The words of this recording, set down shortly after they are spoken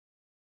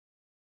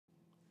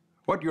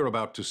What you're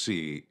about to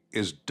see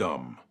is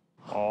dumb.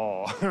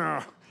 Oh,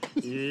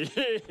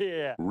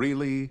 yeah.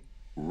 Really,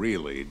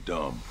 really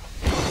dumb.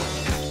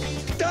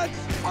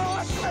 That's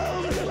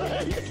awesome!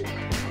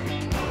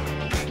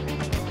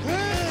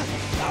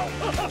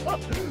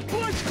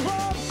 Bush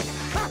Club!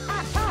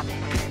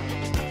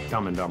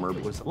 Dumb and Dumber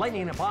was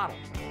lightning in a bottle.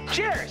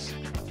 Cheers!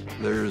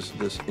 There's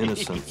this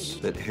innocence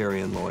that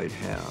Harry and Lloyd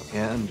have,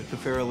 and the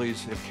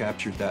Farrellys have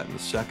captured that in the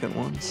second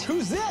one.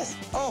 Who's this?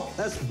 Oh,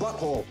 that's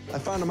Butthole. I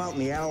found him out in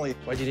the alley.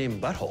 Why'd you name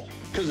him Butthole?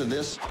 Because of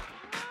this.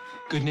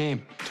 Good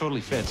name. Totally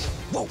fits.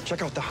 Whoa,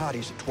 check out the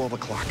hotties at 12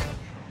 o'clock.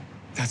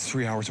 That's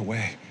 3 hours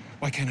away.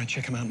 Why can't I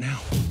check him out now?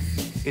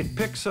 It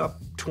picks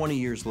up 20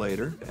 years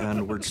later,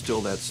 and we're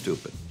still that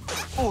stupid.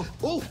 Oh,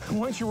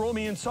 Why don't you roll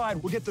me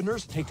inside? We'll get the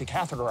nurse to take the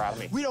catheter out of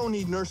me. we don't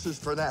need nurses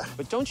for that.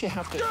 But don't you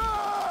have to...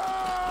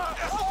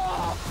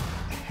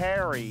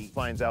 Harry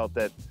finds out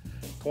that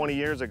 20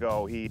 years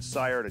ago, he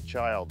sired a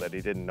child that he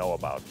didn't know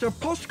about. It's a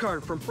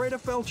postcard from Freda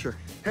Felcher.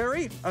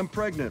 Harry, I'm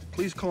pregnant.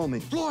 Please call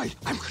me. Lloyd,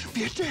 I'm gonna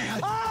be a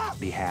dad.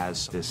 He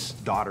has this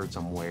daughter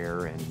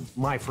somewhere, and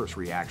my first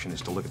reaction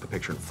is to look at the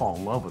picture and fall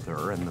in love with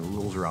her, and the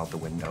rules are out the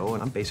window,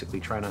 and I'm basically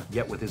trying to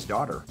get with his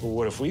daughter. Well,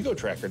 what if we go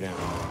track her down?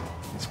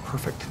 It's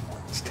perfect.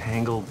 It's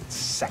tangled, it's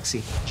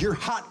sexy. You're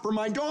hot for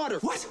my daughter.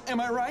 What? Am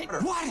I right?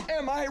 What?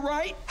 Am I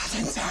right? That's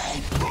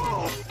insane.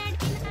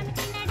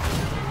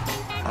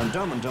 On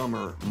Dumb and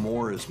Dumber,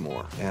 more is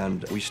more,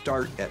 and we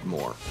start at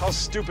more, How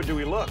stupid do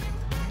we look?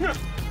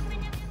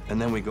 and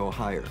then we go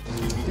higher.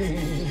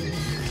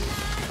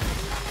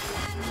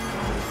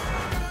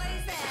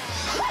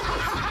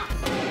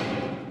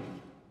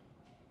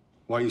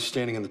 Why are you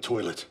standing in the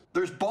toilet?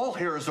 There's ball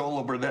hairs all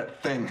over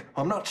that thing.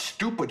 I'm not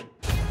stupid.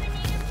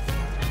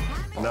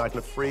 Not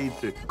afraid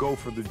to go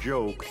for the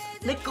joke.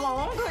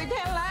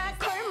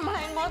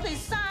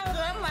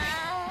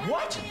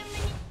 What?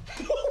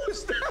 What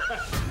was that?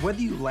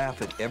 Whether you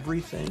laugh at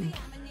everything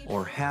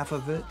or half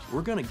of it,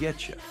 we're gonna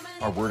get you.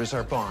 Our word is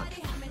our bond.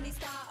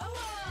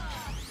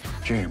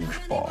 James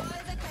Bond.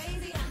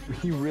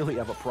 You really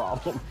have a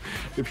problem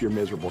if you're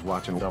miserable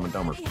watching Dumb and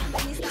Dumber.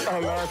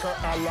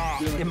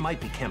 It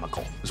might be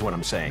chemical, is what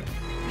I'm saying.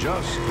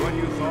 Just when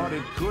you thought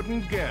it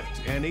couldn't get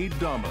any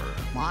dumber.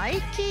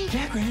 Mikey?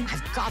 Yeah, Gran.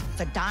 I've got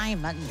the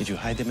diamonds. Did you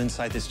hide them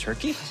inside this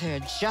turkey? They're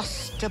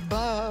just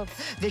above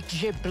the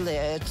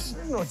giblets.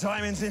 No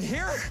diamonds in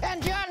here.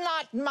 And you're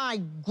not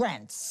my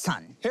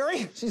grandson.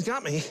 Harry, she's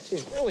got me.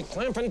 She's really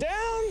clamping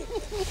down.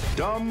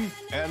 Dumb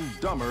and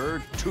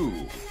Dumber 2.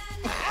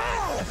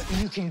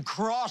 You can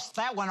cross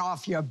that one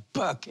off your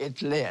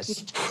bucket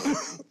list.